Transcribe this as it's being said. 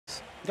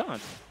Gone.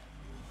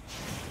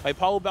 Like,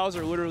 Paulo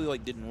Bowser literally,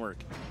 like, didn't work.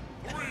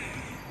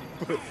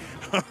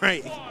 All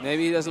right.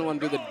 Maybe he doesn't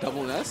want to do the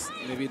double Ness.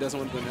 Maybe he doesn't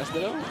want to do Ness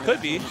Ditto.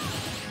 Could be.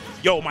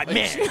 Yo, my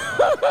man.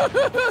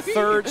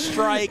 Third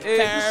strike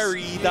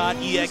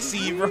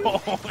parry.exe, bro.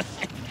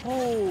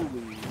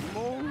 Holy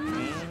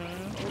moly.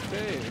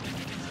 Okay.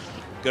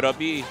 Good up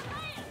B.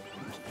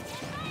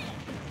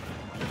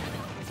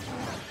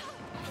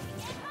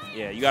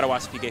 Yeah, you got to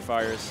watch the PK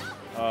Fires.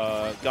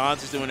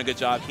 Gonz is doing a good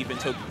job keeping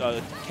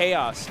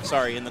Chaos,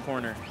 in the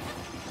corner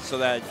so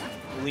that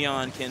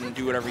LeoN can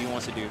do whatever he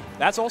wants to do.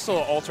 That's also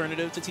an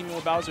alternative to teaming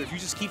with Bowser. If you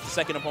just keep the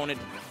second opponent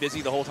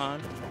busy the whole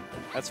time,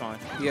 that's fine.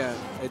 Yeah,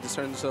 it just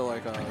turns into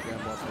like a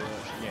Grand Boss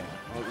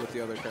with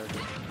the other character.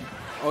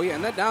 Oh yeah,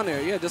 and that down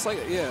air, just like,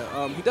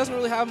 he doesn't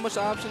really have much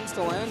options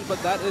to land,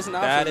 but that is an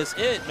option. That is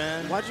it,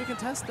 man. Why'd you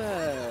contest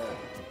that?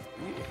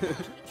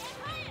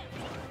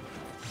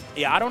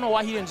 Yeah, I don't know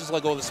why he didn't just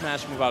let go of the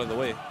smash move out of the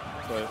way.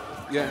 But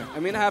yeah, I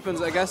mean, it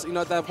happens. I guess,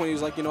 at that point, he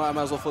was like, I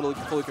might as well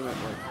fully commit.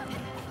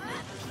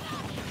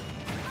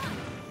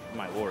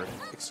 My lord.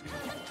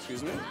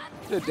 Excuse me?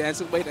 The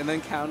dancing blade and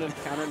then counter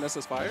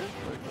Ness's fire?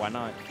 Why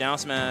not? Down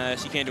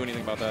smash, you can't do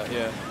anything about that,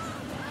 yeah.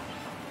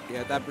 Yeah,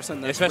 at that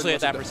percent. Especially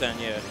at that percent,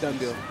 yeah. Done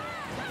deal.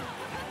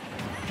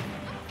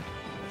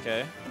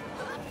 Okay.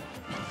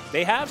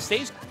 They have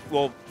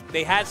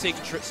they had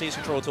stage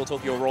control until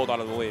Tokyo rolled out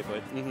of the way,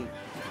 but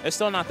it's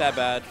still not that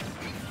bad.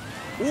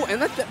 Ooh,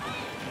 and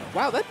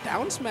wow, that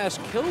down smash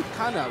killed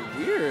kind of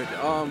weird.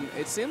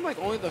 It seemed like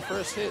only the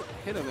first hit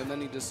him, and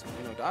then he just,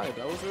 died.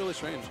 That was really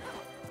strange.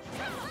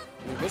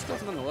 I mean, good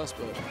stuff nonetheless,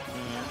 but...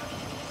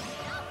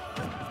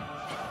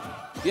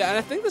 Yeah, and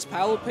I think this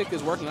Palu pick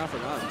is working out for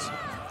Gonz.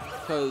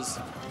 Because...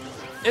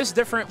 It's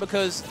different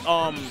because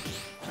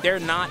they're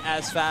not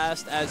as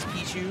fast as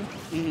Pichu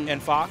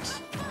and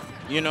Fox,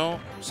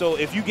 So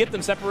if you get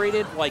them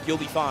separated, you'll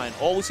be fine.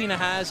 All Lucina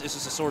has is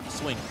just a sword to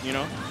swing,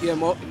 Yeah,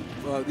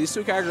 these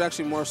two characters are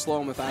actually more slow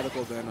and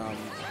methodical than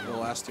the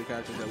last two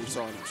characters that we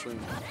saw on the stream.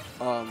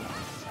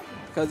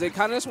 Because they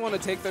kind of just want to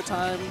take their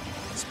time,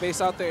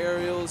 space out their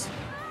aerials.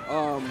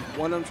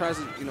 One of them tries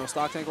to,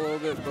 stock tank a little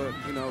bit, but,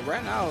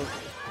 right now,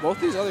 both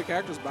these other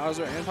characters,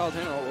 Bowser and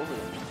Palutena, are all over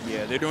them.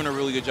 Yeah, they're doing a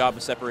really good job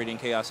of separating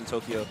Chaos and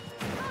Tokyo.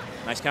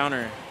 Nice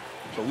counter,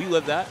 but we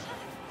lived that.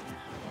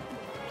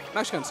 I'm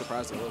actually kind of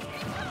surprised it was.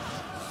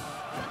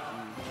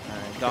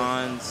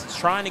 Gonz is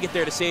trying to get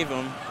there to save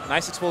him.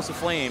 Nice explosive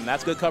flame.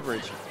 That's good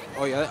coverage.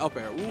 Oh, yeah, that up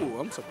air. Ooh,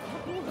 I'm surprised.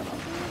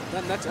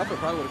 That next up air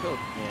probably would have killed.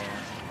 Yeah.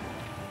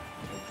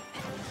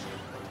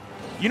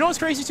 You know what's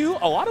crazy, too?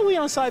 A lot of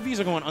LeoN's side Bs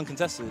are going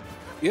uncontested.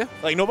 Yeah.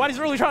 Nobody's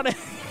really trying to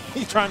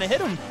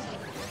hit him.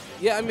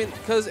 Yeah, I mean,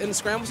 because in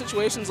scramble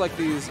situations like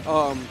these,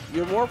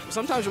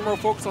 sometimes you're more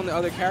focused on the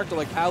other character,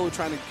 like Palu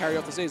trying to carry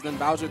off the stage, then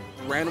Bowser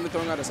randomly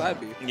throwing out a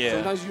side B. Yeah.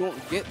 Sometimes you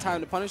won't get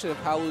time to punish it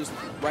if Palu's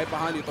right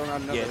behind you throwing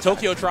out another. Yeah,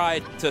 Tokyo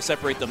tried to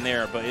separate them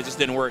there, but it just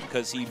didn't work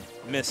because he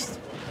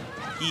missed.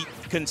 He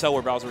couldn't tell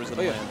where Bowser was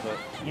going to land, but,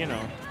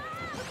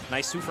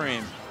 nice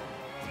two-frame.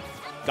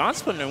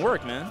 Gonz putting in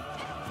work, man.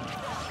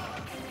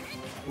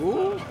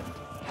 Ooh,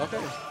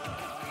 okay.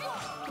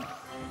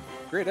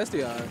 Great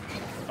SDI.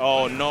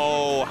 Oh,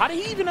 no. How did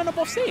he even end up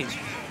off stage?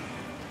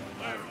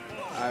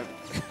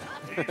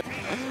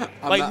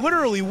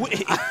 Literally,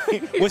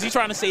 was he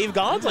trying to save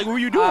Gonz? What were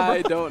you doing, bro?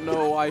 I don't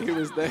know why he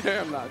was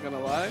there. I'm not going to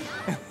lie.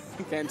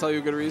 Can't tell you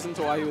a good reason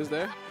to why he was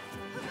there.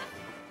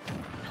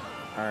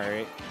 All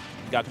right.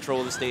 Got control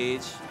of the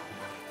stage.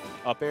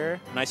 Up air.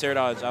 Nice air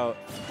dodge out.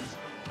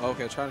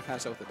 Okay, trying to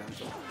catch up with the down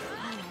tilt.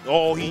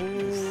 Oh, he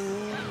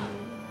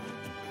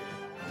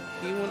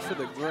went for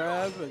the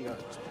grab and got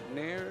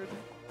nared.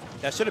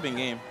 That should have been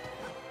game.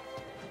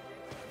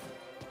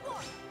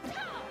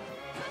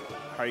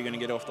 How are you going to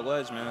get off the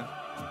ledge, man?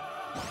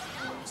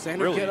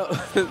 Saturn get up.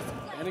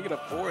 Saturn get a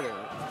forward air.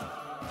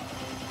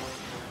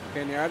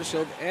 Okay, near out of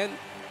shield. And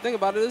the thing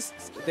about it is,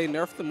 they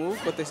nerfed the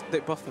move, but they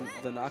buffed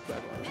the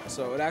knockback on it.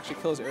 So it actually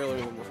kills earlier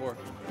than before.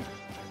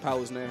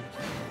 Palu's nair.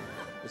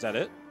 Is that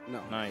it?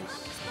 No.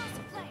 Nice.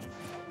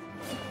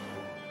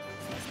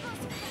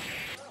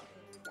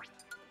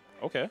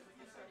 Okay.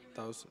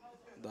 That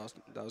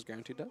was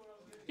guaranteed death?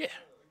 Yeah.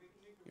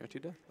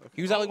 Guaranteed death? Okay.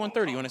 He was at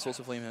 130 when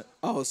explosive flame hit.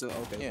 Oh, so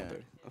okay. Yeah.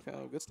 130. Okay,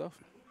 good stuff.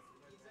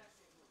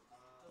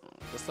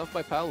 Good stuff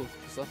by Palu.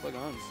 Good stuff by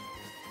Gonz.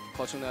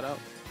 Clutching that out.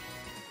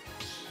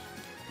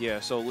 Yeah,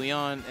 so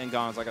LeoN and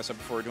Gonz, like I said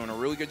before, are doing a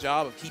really good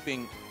job of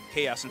keeping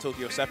Chaos and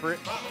Tokyo separate.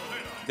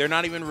 They're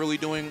not even really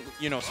doing,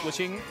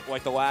 switching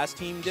like the last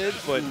team did,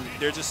 but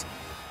they're just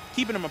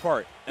keeping them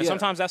apart. And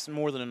sometimes that's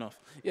more than enough.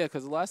 Yeah,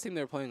 because the last team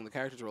they were playing, the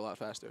characters were a lot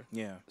faster.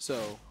 Yeah.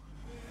 So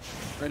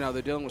right now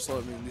they're dealing with slow.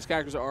 I mean, these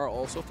characters are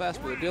also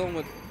fast, but they're dealing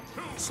with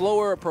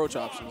slower approach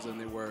options than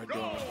they were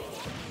dealing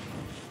with.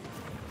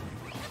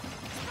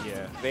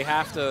 Yeah, they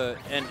have to,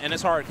 and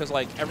it's hard because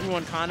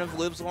everyone kind of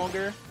lives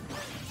longer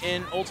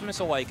in Ultimate.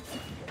 So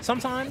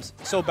sometimes,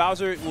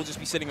 Bowser will just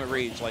be sitting with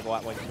rage like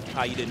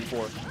how you did in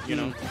 4, you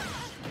know.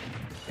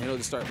 And he'll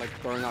just start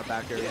throwing out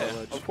back air. Yeah,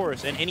 of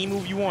course, and any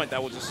move you want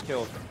that will just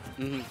kill.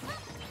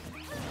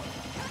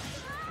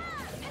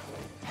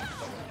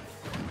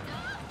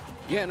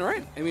 Yeah, and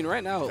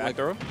right now, Back like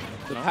throw?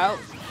 the No?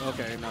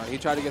 Okay, no, he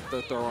tried to get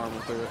the throw armor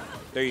through it.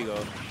 There you go.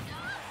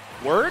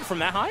 Word from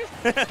that high?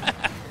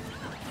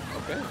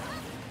 Okay.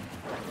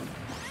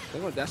 They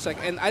went dash check,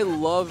 and I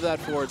love that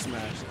forward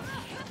smash.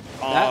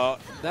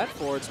 That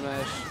forward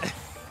smash,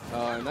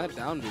 and that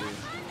down B.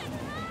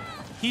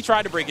 He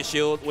tried to break his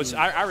shield, which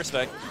I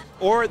respect.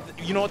 Or,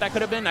 you know what that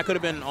could have been? That could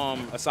have been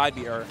a side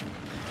B error.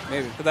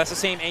 Maybe. Because that's the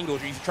same angle.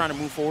 You're trying to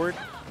move forward.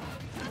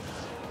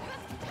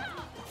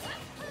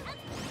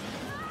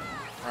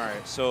 All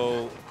right,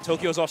 so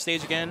Tokyo's off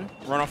stage again.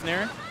 Run off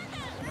Nair.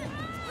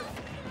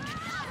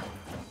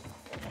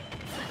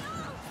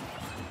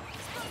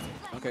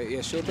 Okay,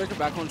 yeah, shield breaker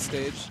back on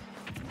stage.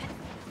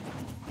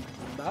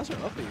 Bowser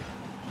uppy.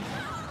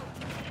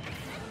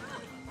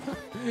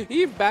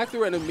 He back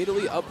through and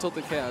immediately up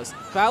tilted Chaos.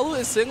 Palu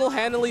is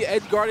single-handedly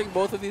edge guarding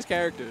both of these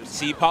characters.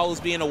 See, Palu's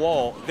being a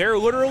wall. They're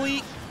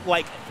literally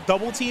like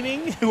double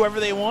teaming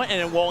whoever they want and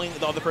then walling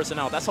the other person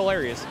out. That's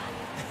hilarious.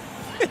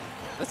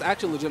 That's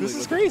actually legitimate. This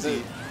is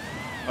crazy.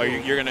 Oh,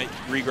 you're gonna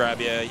re-grab?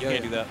 Yeah, you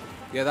can't do that.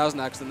 Yeah, that was an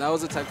accident. That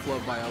was a tech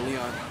flub by LeoN.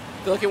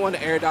 I feel like he wanted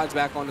to air dodge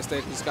back on the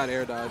stage. He just got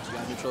air dodge.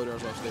 Yeah, neutral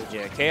doors off stage.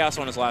 Yeah, Chaos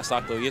on his last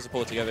stock though. He has to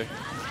pull it together.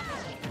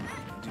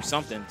 Do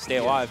something. Stay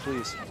alive,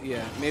 please.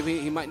 Yeah, maybe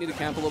he might need to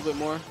camp a little bit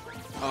more.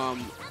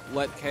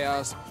 Let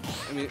Chaos,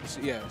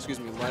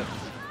 let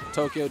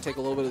Tokyo take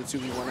a little bit of the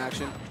 2v1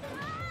 action.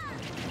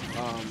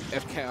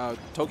 If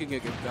Tokyo can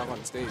get back on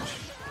the stage.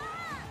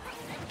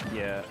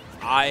 Yeah,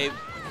 I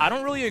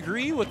don't really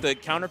agree with the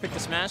counter pick to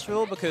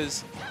Smashville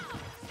because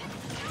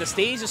the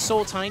stage is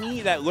so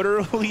tiny that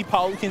literally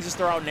Palu can just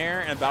throw out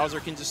Nair and Bowser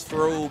can just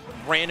throw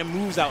random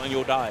moves out and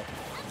you'll die.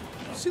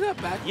 See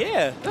that back?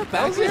 Yeah. That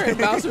back there and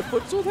Bowser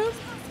foots with him?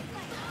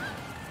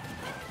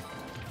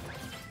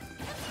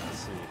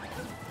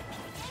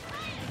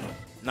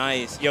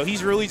 Nice. Yo,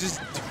 he's really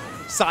just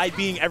side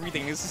being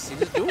everything. He's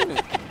just doing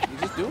it.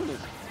 He's just doing it.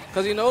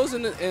 Because he knows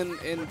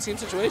in team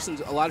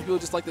situations, a lot of people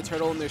just like the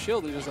turtle in their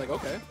shield. And he's just like,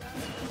 okay.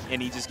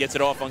 And he just gets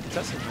it off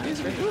uncontested. He's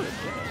going to do it.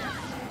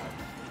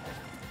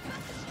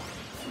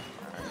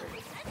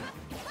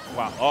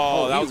 Wow.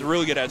 Oh, that was a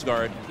really good edge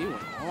guard. He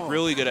went off.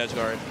 Really good edge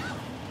guard.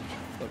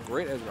 A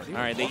great edge guard. All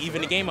right, they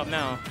even the game up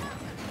now.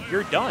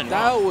 You're done.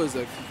 That was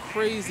a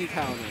crazy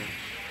counter.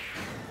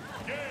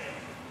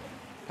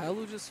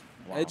 Palu just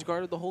edge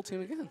guarded the whole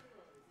team again.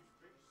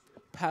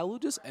 Palu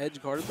just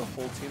edge guarded the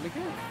whole team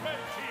again.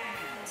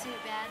 Too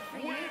bad for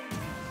you.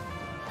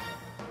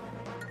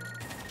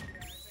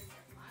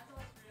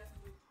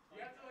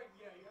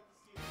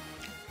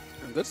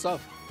 Good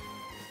stuff.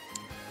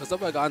 Good stuff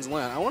by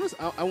Gonzales.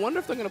 I wonder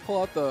if they're gonna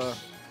pull out the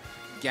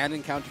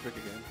Ganon counter pick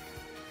again.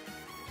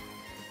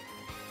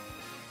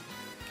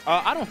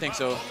 I don't think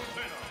so.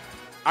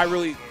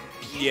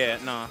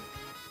 Nah.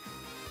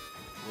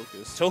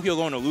 Lucas. Tokyo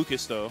going to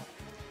Lucas though.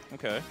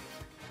 Okay.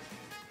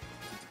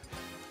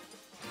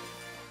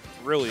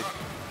 Really?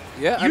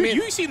 Yeah, I mean,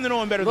 you seem to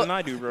know him better than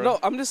I do, bro. No,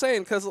 I'm just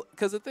saying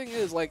because the thing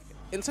is, like,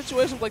 in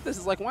situations like this,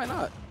 it's like, why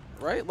not,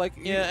 right? Like,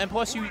 yeah, and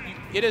plus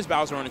it is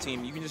Bowser on the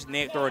team. You can just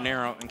throw a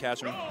Nair out and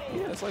catch him.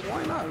 Yeah, it's like,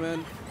 why not,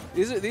 man?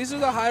 These are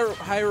the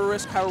higher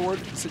risk, high reward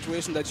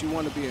situation that you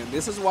want to be in.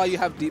 This is why you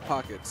have deep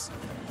pockets.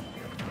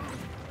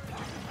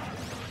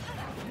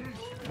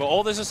 But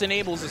all this just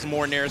enables is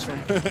more Nairs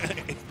from.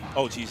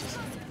 Oh Jesus!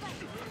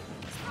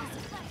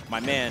 My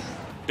man,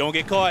 don't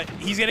get caught.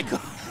 He's gonna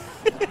caught.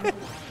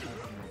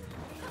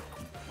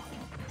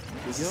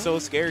 This is so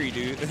scary,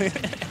 dude.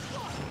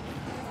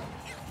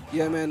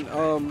 Yeah, man.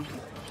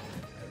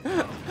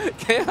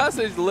 Chaos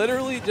is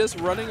literally just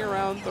running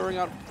around throwing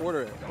out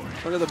border.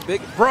 One of the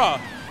big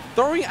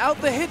throwing out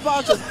the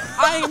hitboxes.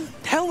 I am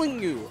telling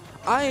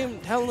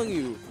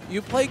you.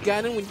 You play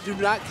Ganon when you do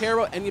not care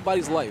about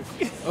anybody's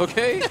life.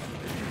 Okay?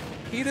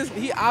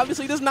 He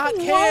obviously does not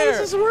care. Why is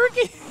this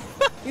working?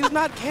 He does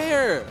not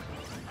care.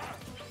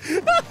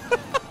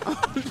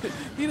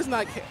 He does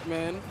not care,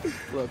 man.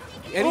 Look,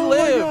 and he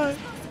lived.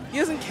 He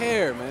doesn't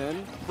care,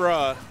 man.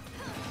 Bruh.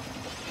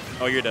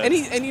 Oh, you're dead.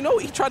 And you know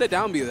he tried to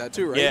down B that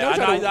too, right?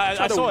 Yeah,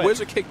 I saw it.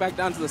 Wizard kick back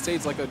down to the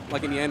stage like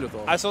a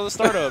Neanderthal. I saw the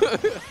startup,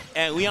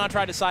 and LeoN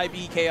tried to side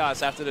B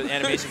Chaos after the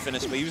animation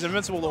finished, but he was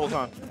invincible the whole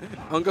time.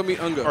 Unga meet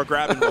Unga. Or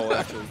grab and roll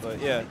actually, but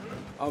yeah.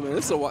 Oh man,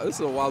 this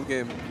is a wild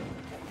game.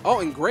 Oh,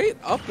 and great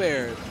up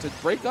air to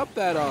break up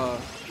that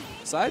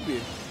side B.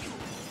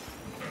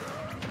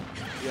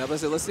 Yeah,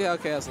 let's see how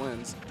Chaos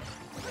lands.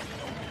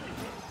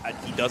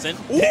 He doesn't.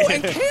 Ooh,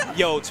 and Chaos.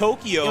 Yo,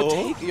 Tokyo.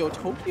 Yo,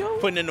 Tokyo.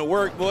 Putting in the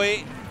work,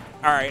 boy.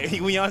 All right,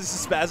 LeoN's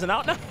just spazzing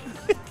out now.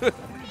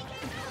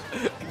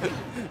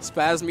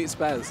 Spaz meet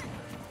Spaz.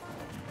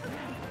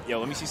 Yo,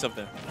 let me see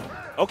something.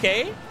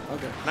 Okay.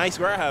 Okay. Nice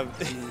grab.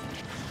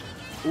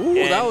 Ooh,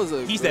 And that was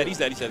a. He's dead. He's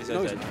dead.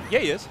 No, Yeah,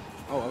 he is.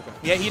 Oh, okay.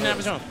 Yeah, he didn't have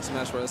his own.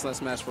 Smash for let's not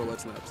smash for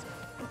let's snaps.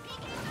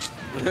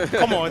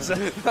 Come on, son.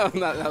 that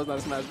was not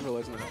a smash for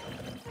let's snaps.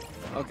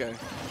 Okay.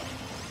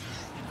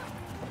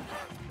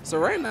 So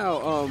right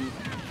now,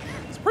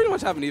 it's pretty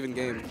much have an even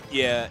game.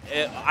 Yeah,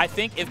 I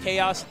think if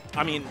Chaos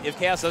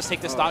does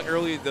take the stock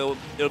early, it'll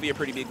be a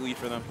pretty big lead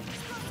for them.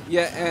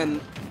 Yeah, and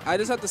I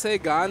just have to say,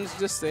 Gons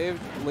just saved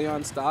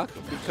LeoN stock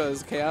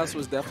because Chaos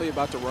was definitely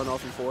about to run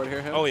off and forward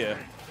here. Oh, yeah.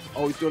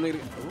 Oh, he's doing it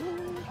again.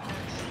 Ooh.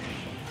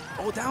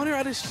 Oh, down air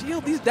out of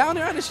shield. These down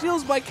air out of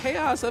shields by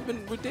Chaos have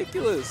been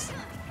ridiculous.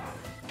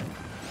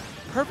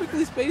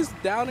 Perfectly spaced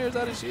down airs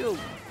out of shield.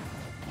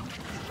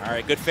 All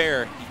right, good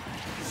fair.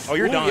 Oh,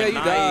 you're Ooh, done. yeah, you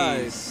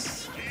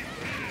Nice.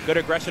 Good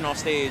aggression off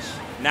stage.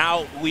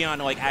 Now LeoN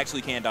like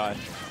actually can't die.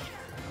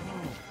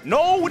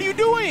 No, what are you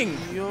doing?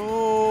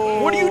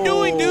 Yo. What are you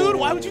doing, dude?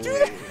 Why would you do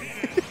that?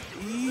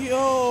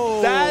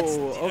 Yo. That's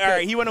Okay. all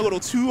right. He went a little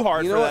too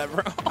hard You for know that,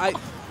 bro.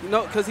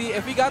 what? Because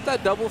if he got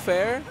that double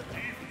fair,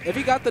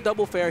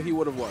 he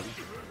would have won,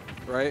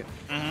 right?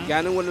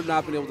 Ganon would have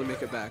not been able to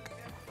make it back.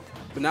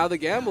 But now the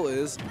gamble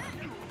is,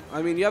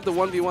 I mean, you have the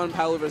 1v1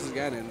 Palu versus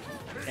Ganon.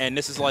 And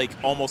this is like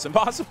almost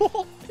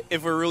impossible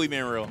if we're really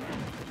being real.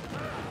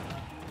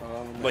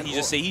 But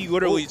he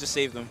literally just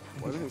saved them.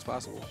 Well, anything's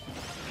possible.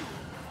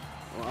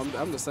 Well,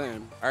 I'm just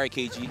saying. All right,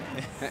 KG.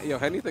 Yo,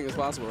 anything is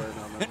possible right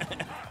now,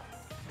 man.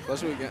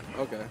 Especially when we get,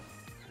 okay.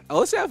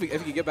 Let's see if he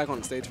can get back on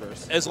the stage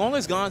first. As long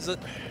as Gonzales,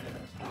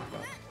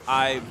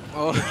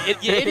 Oh. it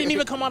didn't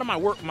even come out of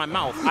my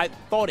mouth. I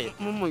thought it.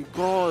 Oh my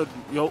god.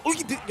 Yo, oh,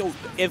 yo.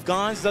 If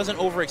Gonz doesn't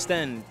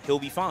overextend, he'll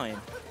be fine.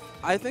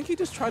 I think he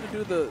just tried to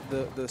do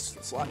the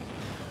slide.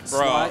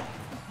 Bro.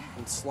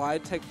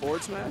 Slide take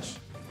forward smash.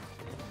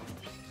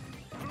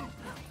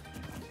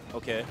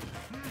 Okay.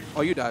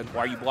 Oh, you died.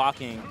 Why are you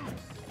blocking?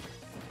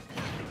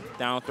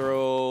 Down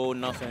throw,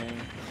 nothing.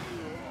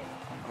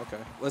 Okay.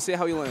 Let's see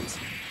how he lands.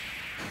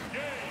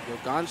 Yo,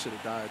 Gon should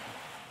have died.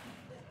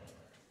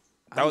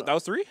 That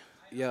was 3?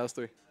 Yeah, that was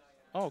 3.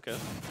 Oh, okay.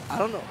 I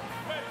don't know.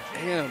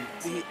 Damn,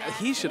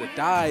 he should have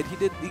died.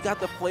 He got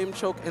the flame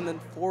choke and then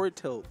forward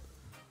tilt.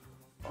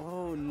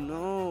 Oh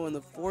no, and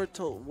the forward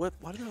tilt. Why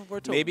did the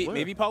forward tilt?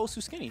 Maybe Paul was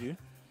too skinny, dude.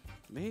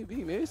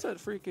 Maybe it's that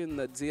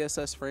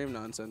ZSS frame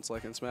nonsense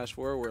like in Smash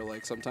 4 where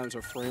like sometimes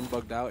her frame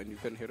bugged out and you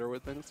couldn't hit her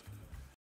with things.